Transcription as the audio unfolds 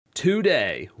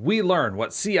Today, we learn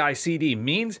what CI/CD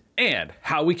means and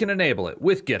how we can enable it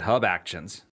with GitHub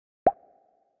Actions.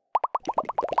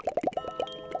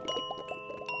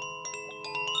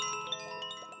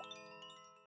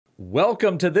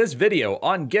 Welcome to this video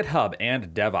on GitHub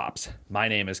and DevOps. My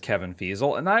name is Kevin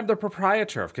Fiesel, and I'm the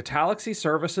proprietor of Catalaxy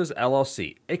Services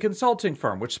LLC, a consulting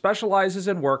firm which specializes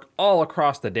in work all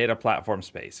across the data platform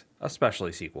space,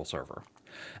 especially SQL Server.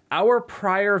 Our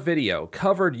prior video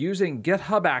covered using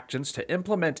GitHub Actions to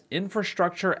implement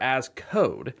infrastructure as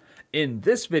code. In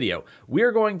this video,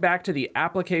 we're going back to the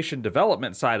application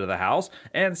development side of the house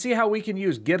and see how we can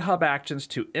use GitHub Actions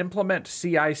to implement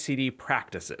CI/CD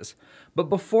practices. But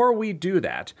before we do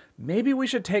that, maybe we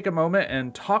should take a moment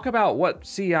and talk about what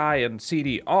CI and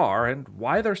CD are and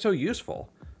why they're so useful.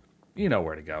 You know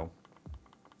where to go.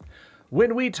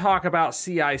 When we talk about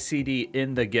CI/CD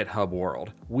in the GitHub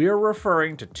world, we're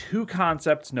referring to two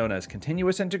concepts known as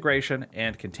continuous integration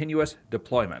and continuous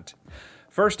deployment.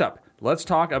 First up, let's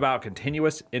talk about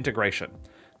continuous integration.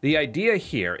 The idea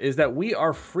here is that we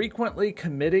are frequently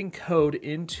committing code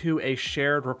into a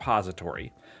shared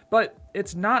repository. But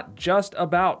it's not just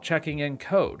about checking in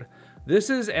code. This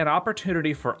is an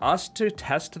opportunity for us to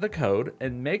test the code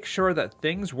and make sure that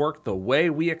things work the way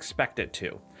we expect it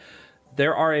to.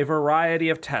 There are a variety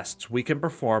of tests we can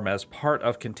perform as part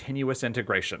of continuous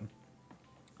integration.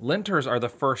 Linters are the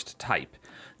first type.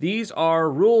 These are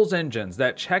rules engines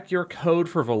that check your code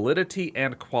for validity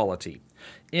and quality.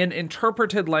 In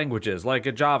interpreted languages like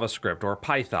a JavaScript or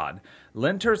Python,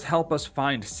 linters help us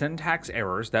find syntax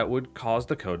errors that would cause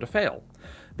the code to fail.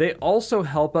 They also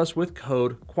help us with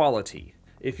code quality.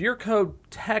 If your code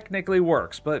technically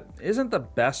works but isn't the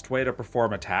best way to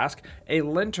perform a task, a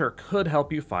linter could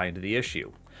help you find the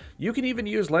issue. You can even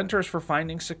use linters for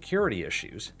finding security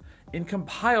issues. In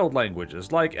compiled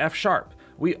languages like F#,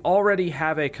 we already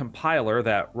have a compiler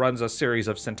that runs a series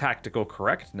of syntactical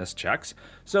correctness checks,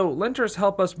 so linters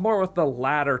help us more with the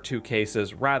latter two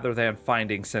cases rather than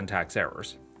finding syntax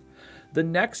errors. The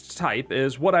next type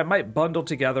is what I might bundle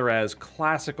together as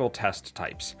classical test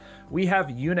types. We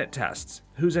have unit tests,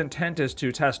 whose intent is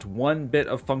to test one bit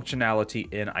of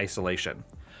functionality in isolation.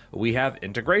 We have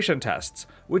integration tests,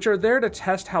 which are there to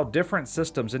test how different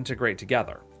systems integrate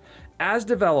together. As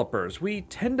developers, we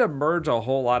tend to merge a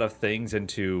whole lot of things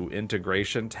into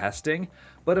integration testing,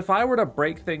 but if I were to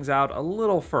break things out a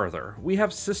little further, we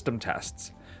have system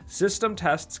tests. System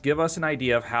tests give us an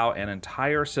idea of how an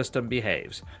entire system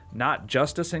behaves, not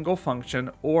just a single function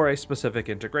or a specific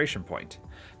integration point.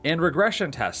 And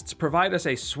regression tests provide us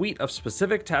a suite of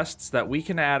specific tests that we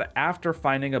can add after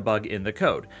finding a bug in the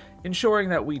code, ensuring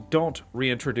that we don't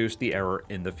reintroduce the error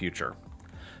in the future.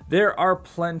 There are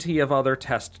plenty of other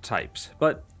test types,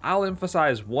 but I'll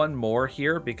emphasize one more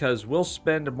here because we'll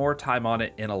spend more time on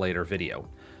it in a later video.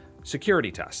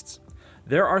 Security tests.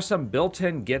 There are some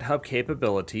built-in GitHub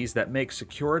capabilities that make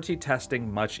security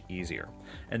testing much easier.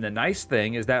 And the nice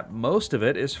thing is that most of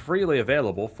it is freely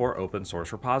available for open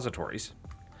source repositories.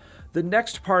 The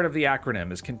next part of the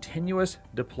acronym is continuous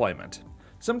deployment.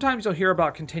 Sometimes you'll hear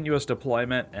about continuous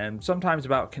deployment and sometimes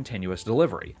about continuous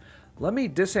delivery. Let me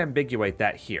disambiguate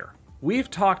that here.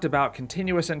 We've talked about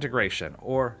continuous integration,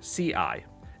 or CI.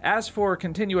 As for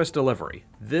continuous delivery,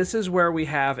 this is where we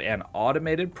have an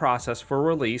automated process for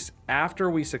release after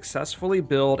we successfully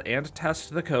build and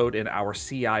test the code in our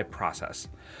CI process.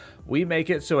 We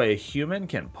make it so a human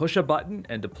can push a button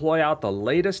and deploy out the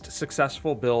latest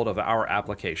successful build of our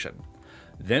application.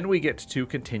 Then we get to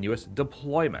continuous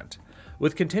deployment.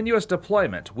 With continuous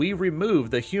deployment, we remove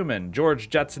the human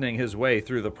George Jetsoning his way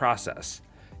through the process.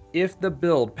 If the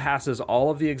build passes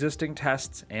all of the existing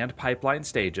tests and pipeline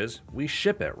stages, we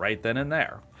ship it right then and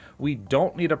there. We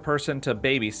don't need a person to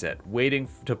babysit, waiting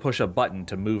to push a button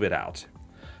to move it out.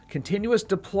 Continuous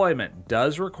deployment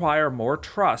does require more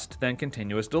trust than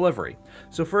continuous delivery.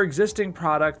 So for existing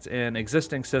products and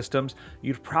existing systems,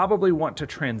 you'd probably want to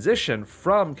transition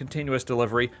from continuous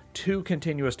delivery to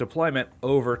continuous deployment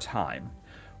over time.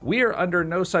 We are under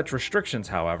no such restrictions,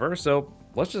 however, so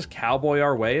let's just cowboy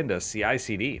our way into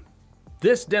CI/CD.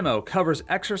 This demo covers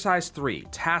Exercise 3,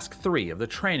 Task 3 of the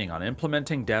training on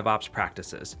implementing DevOps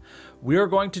practices. We are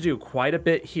going to do quite a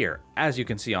bit here, as you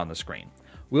can see on the screen.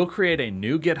 We'll create a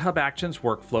new GitHub Actions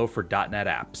workflow for .NET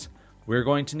apps. We're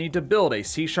going to need to build a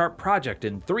C# project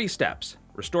in 3 steps: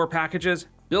 restore packages,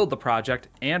 build the project,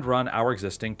 and run our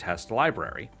existing test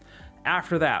library.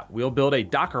 After that, we'll build a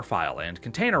Docker file and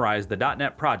containerize the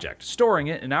 .NET project, storing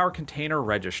it in our container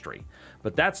registry.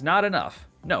 But that's not enough.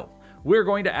 No, we're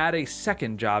going to add a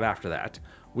second job after that.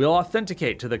 We'll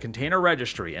authenticate to the container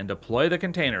registry and deploy the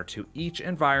container to each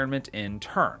environment in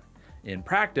turn. In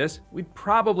practice, we'd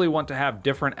probably want to have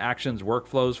different actions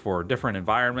workflows for different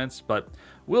environments, but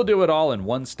we'll do it all in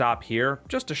one stop here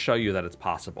just to show you that it's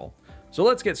possible. So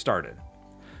let's get started.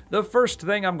 The first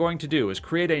thing I'm going to do is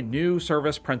create a new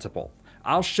service principal.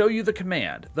 I'll show you the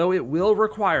command, though it will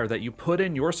require that you put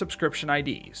in your subscription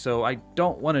ID, so I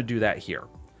don't want to do that here.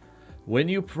 When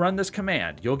you run this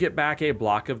command, you'll get back a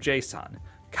block of JSON.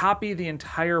 Copy the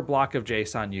entire block of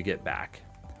JSON you get back.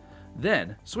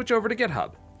 Then switch over to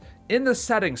GitHub. In the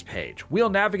settings page, we'll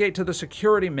navigate to the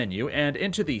security menu and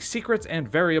into the secrets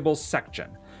and variables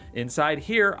section. Inside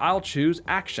here, I'll choose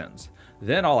Actions.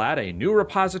 Then I'll add a new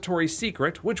repository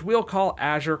secret, which we'll call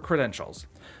Azure Credentials.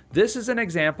 This is an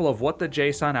example of what the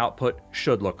JSON output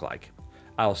should look like.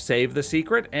 I'll save the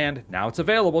secret, and now it's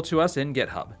available to us in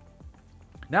GitHub.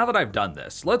 Now that I've done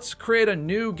this, let's create a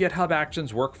new GitHub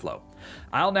Actions workflow.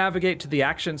 I'll navigate to the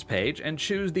Actions page and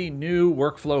choose the New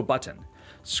Workflow button.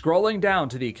 Scrolling down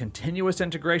to the Continuous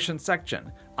Integration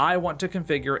section, I want to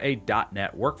configure a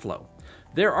 .NET workflow.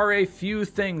 There are a few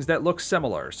things that look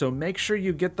similar, so make sure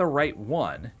you get the right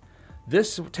one.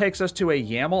 This takes us to a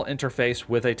YAML interface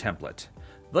with a template.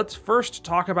 Let's first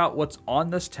talk about what's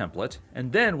on this template,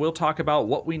 and then we'll talk about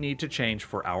what we need to change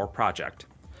for our project.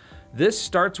 This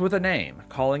starts with a name,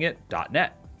 calling it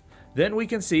 .NET. Then we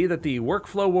can see that the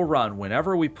workflow will run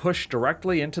whenever we push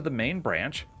directly into the main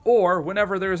branch, or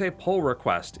whenever there is a pull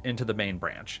request into the main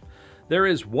branch. There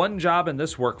is one job in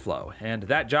this workflow, and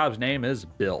that job's name is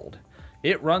build.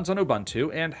 It runs on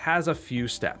Ubuntu and has a few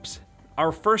steps.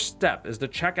 Our first step is to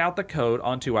check out the code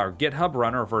onto our GitHub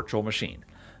Runner virtual machine.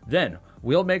 Then,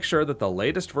 we'll make sure that the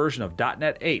latest version of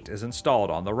 .NET 8 is installed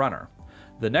on the runner.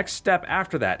 The next step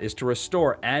after that is to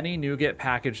restore any NuGet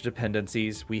package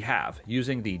dependencies we have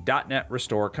using the .NET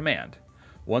restore command.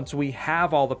 Once we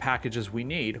have all the packages we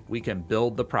need, we can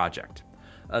build the project.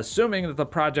 Assuming that the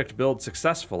project builds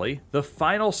successfully, the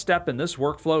final step in this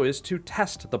workflow is to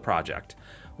test the project.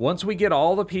 Once we get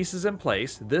all the pieces in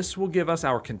place, this will give us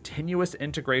our continuous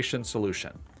integration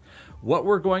solution. What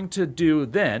we're going to do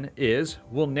then is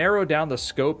we'll narrow down the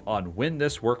scope on when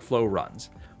this workflow runs.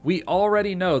 We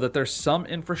already know that there's some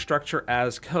infrastructure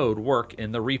as code work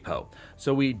in the repo,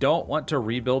 so we don't want to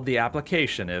rebuild the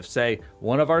application if, say,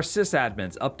 one of our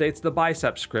sysadmins updates the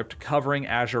bicep script covering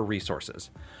Azure resources.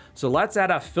 So let's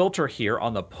add a filter here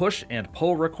on the push and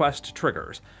pull request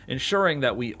triggers, ensuring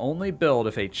that we only build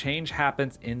if a change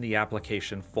happens in the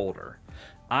application folder.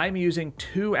 I'm using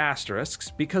 2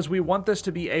 asterisks because we want this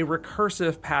to be a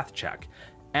recursive path check.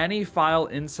 Any file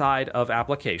inside of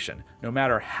application, no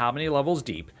matter how many levels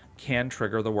deep, can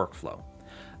trigger the workflow.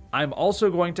 I'm also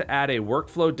going to add a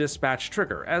workflow dispatch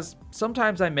trigger, as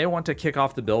sometimes I may want to kick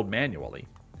off the build manually.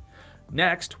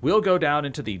 Next, we'll go down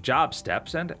into the job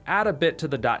steps and add a bit to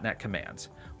the .NET commands.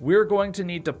 We're going to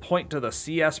need to point to the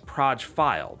csproj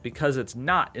file because it's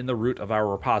not in the root of our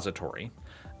repository.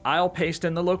 I'll paste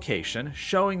in the location,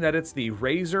 showing that it's the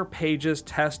Razor Pages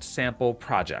test sample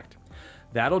project.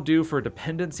 That'll do for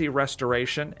dependency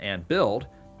restoration and build,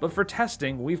 but for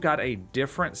testing, we've got a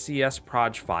different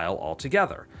csproj file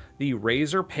altogether, the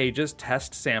Razor Pages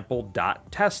test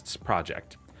sample.tests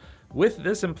project. With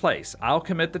this in place, I'll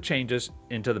commit the changes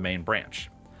into the main branch.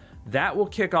 That will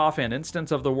kick off an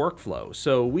instance of the workflow,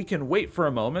 so we can wait for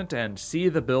a moment and see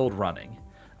the build running.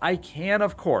 I can,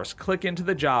 of course, click into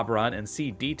the job run and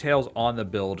see details on the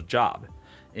build job.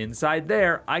 Inside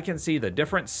there, I can see the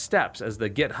different steps as the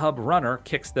GitHub runner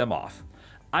kicks them off.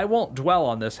 I won't dwell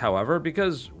on this, however,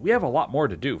 because we have a lot more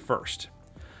to do first.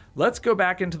 Let's go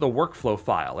back into the workflow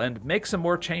file and make some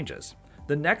more changes.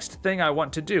 The next thing I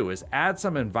want to do is add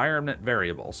some environment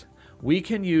variables. We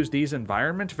can use these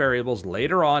environment variables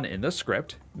later on in the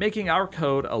script, making our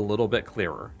code a little bit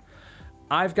clearer.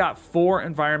 I've got 4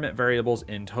 environment variables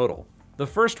in total. The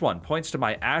first one points to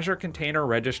my Azure Container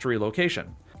Registry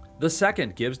location. The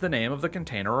second gives the name of the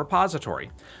container repository.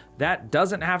 That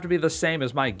doesn't have to be the same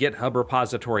as my GitHub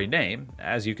repository name,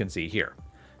 as you can see here.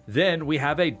 Then we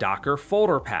have a Docker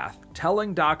folder path,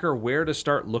 telling Docker where to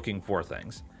start looking for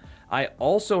things. I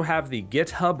also have the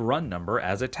GitHub run number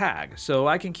as a tag, so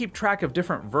I can keep track of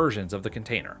different versions of the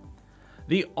container.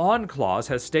 The on clause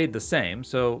has stayed the same,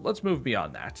 so let's move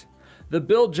beyond that. The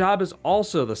build job is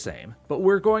also the same, but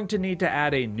we're going to need to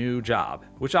add a new job,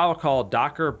 which I'll call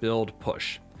Docker build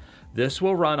push. This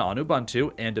will run on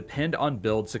Ubuntu and depend on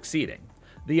build succeeding.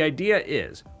 The idea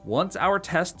is, once our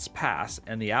tests pass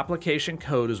and the application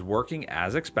code is working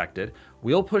as expected,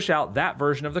 we'll push out that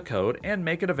version of the code and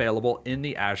make it available in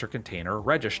the Azure Container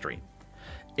Registry.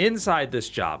 Inside this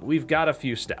job, we've got a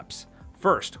few steps.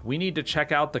 First, we need to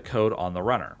check out the code on the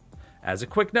runner. As a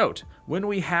quick note, when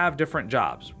we have different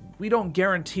jobs, we don't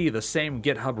guarantee the same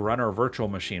GitHub runner virtual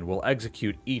machine will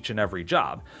execute each and every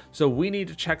job, so we need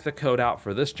to check the code out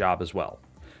for this job as well.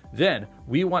 Then,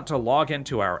 we want to log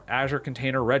into our Azure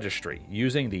Container Registry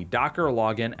using the Docker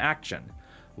login action.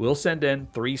 We'll send in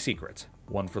 3 secrets,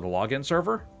 one for the login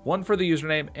server, one for the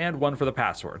username, and one for the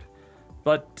password.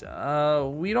 But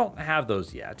we don't have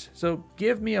those yet, so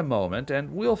give me a moment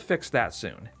and we'll fix that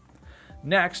soon.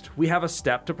 Next, we have a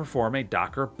step to perform a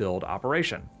Docker build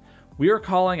operation. We are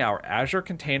calling our Azure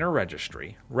Container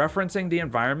Registry, referencing the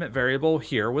environment variable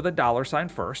here with a $sign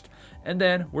first, and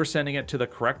then we're sending it to the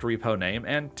correct repo name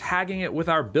and tagging it with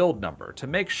our build number to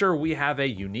make sure we have a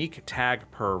unique tag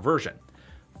per version.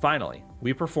 Finally,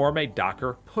 we perform a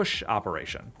Docker push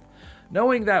operation.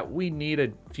 Knowing that we need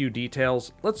a few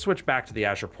details, let's switch back to the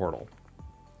Azure portal.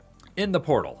 In the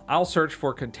portal, I'll search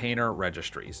for container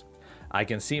registries. I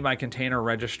can see my container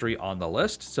registry on the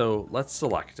list, so let's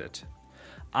select it.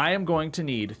 I am going to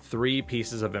need 3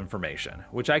 pieces of information,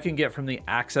 which I can get from the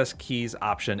Access Keys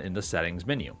option in the Settings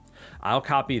menu. I'll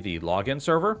copy the login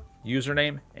server,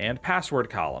 username, and password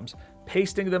columns,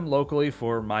 pasting them locally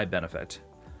for my benefit.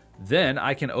 Then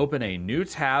I can open a new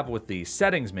tab with the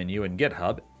Settings menu in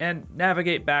GitHub and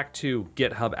navigate back to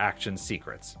GitHub Actions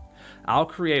secrets. I'll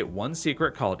create one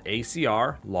secret called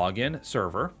ACR login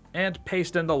server and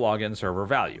paste in the login server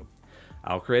value.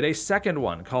 I'll create a second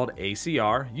one called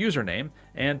ACR username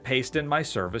and paste in my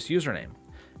service username.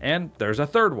 And there's a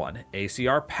third one,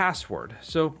 ACR password,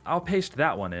 so I'll paste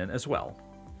that one in as well.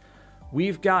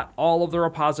 We've got all of the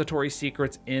repository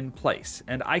secrets in place,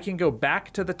 and I can go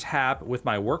back to the tab with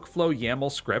my workflow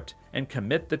YAML script and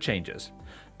commit the changes.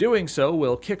 Doing so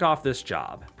will kick off this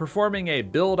job, performing a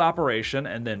build operation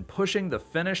and then pushing the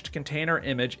finished container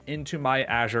image into my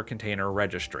Azure Container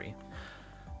Registry.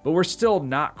 But we're still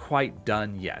not quite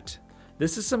done yet.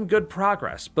 This is some good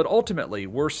progress, but ultimately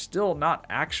we're still not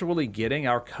actually getting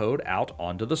our code out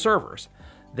onto the servers.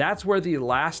 That's where the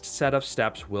last set of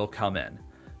steps will come in.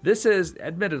 This is,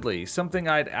 admittedly, something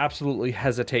I'd absolutely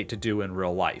hesitate to do in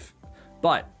real life.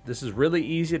 But this is really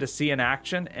easy to see in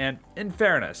action, and in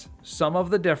fairness, some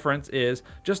of the difference is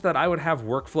just that I would have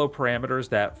workflow parameters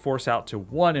that force out to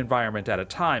one environment at a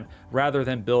time rather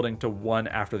than building to one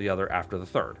after the other after the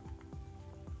third.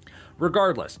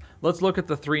 Regardless, let's look at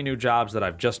the 3 new jobs that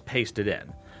I've just pasted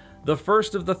in. The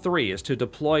first of the 3 is to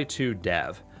deploy to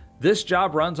dev. This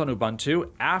job runs on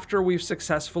Ubuntu after we've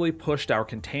successfully pushed our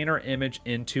container image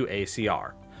into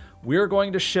ACR. We're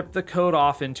going to ship the code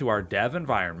off into our dev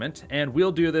environment, and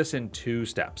we'll do this in 2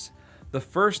 steps. The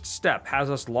first step has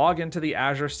us log into the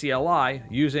Azure CLI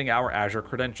using our Azure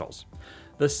credentials.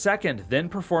 The second then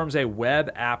performs a web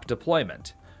app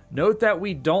deployment. Note that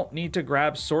we don't need to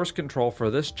grab source control for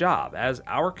this job, as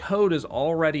our code is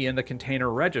already in the container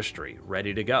registry,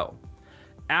 ready to go.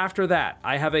 After that,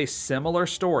 I have a similar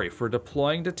story for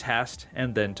deploying to test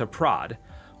and then to prod.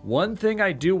 One thing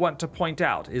I do want to point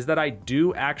out is that I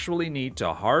do actually need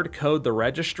to hard code the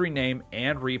registry name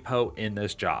and repo in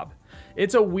this job.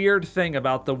 It's a weird thing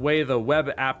about the way the web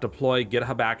app deploy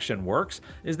GitHub action works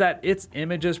is that its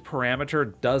images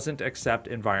parameter doesn't accept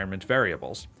environment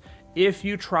variables. If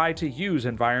you try to use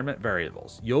environment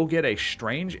variables, you'll get a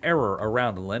strange error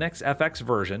around Linux FX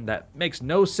version that makes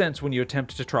no sense when you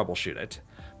attempt to troubleshoot it.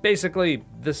 Basically,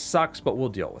 this sucks, but we'll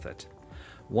deal with it.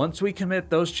 Once we commit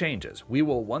those changes, we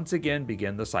will once again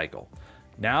begin the cycle.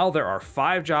 Now there are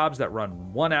 5 jobs that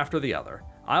run one after the other.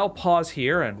 I'll pause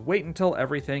here and wait until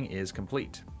everything is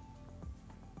complete.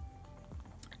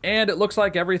 And it looks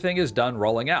like everything is done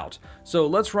rolling out. So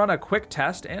let's run a quick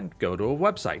test and go to a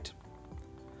website.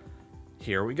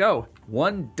 Here we go,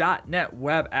 one .NET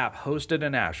web app hosted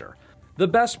in Azure. The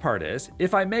best part is,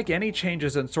 if I make any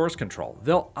changes in source control,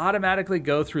 they'll automatically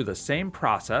go through the same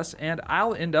process and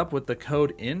I'll end up with the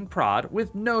code in prod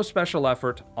with no special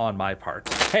effort on my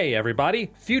part. Hey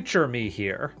everybody, future me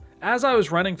here. As I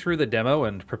was running through the demo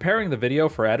and preparing the video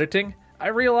for editing, I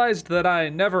realized that I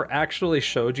never actually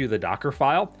showed you the Docker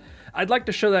file. I'd like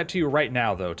to show that to you right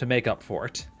now though to make up for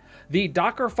it. The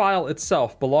Docker file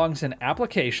itself belongs in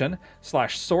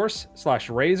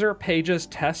application/source/razor pages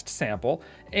test sample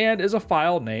and is a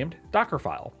file named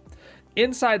Dockerfile.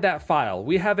 Inside that file,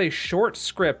 we have a short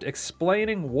script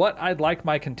explaining what I'd like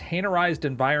my containerized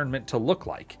environment to look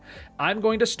like. I'm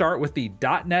going to start with the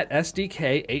 .NET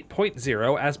SDK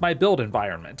 8.0 as my build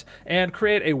environment and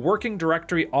create a working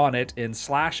directory on it in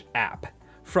 /app.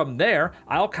 From there,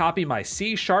 I'll copy my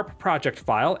C# project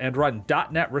file and run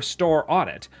 .NET Restore on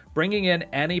it, bringing in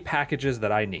any packages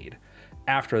that I need.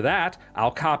 After that,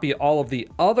 I'll copy all of the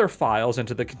other files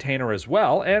into the container as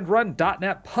well and run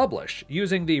 .NET publish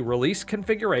using the release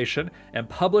configuration and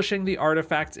publishing the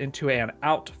artifacts into an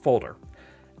out folder.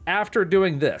 After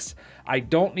doing this, I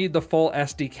don't need the full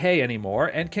SDK anymore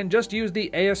and can just use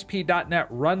the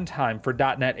ASP.NET runtime for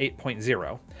 .NET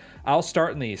 8.0. I'll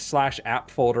start in the /app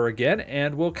folder again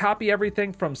and we'll copy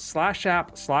everything from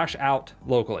 /app/out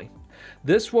locally.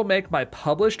 This will make my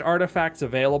published artifacts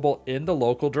available in the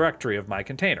local directory of my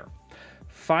container.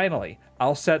 Finally,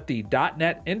 I'll set the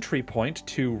 .NET entry point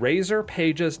to Razor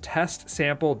Pages test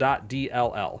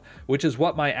sample.dll, which is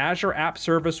what my Azure App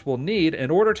Service will need in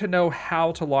order to know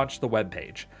how to launch the web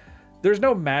page. There's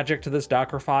no magic to this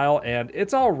Docker file, and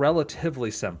it's all relatively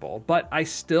simple, but I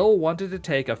still wanted to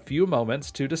take a few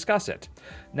moments to discuss it.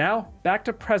 Now, back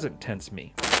to present tense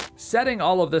me. Setting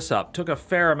all of this up took a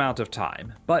fair amount of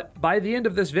time, but by the end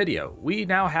of this video, we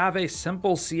now have a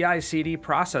simple CI/CD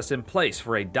process in place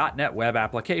for a .NET web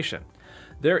application.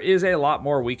 There is a lot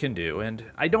more we can do, and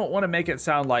I don't want to make it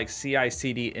sound like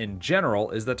CI/CD in general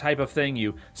is the type of thing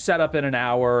you set up in an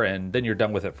hour and then you're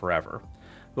done with it forever.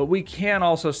 But we can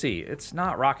also see it's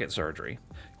not rocket surgery.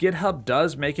 GitHub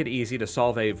does make it easy to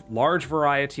solve a large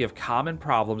variety of common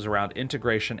problems around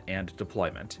integration and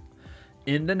deployment.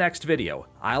 In the next video,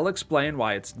 I'll explain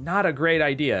why it's not a great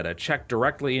idea to check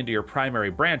directly into your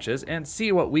primary branches and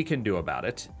see what we can do about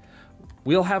it.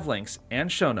 We'll have links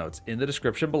and show notes in the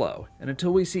description below, and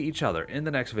until we see each other in the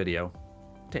next video,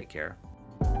 take care.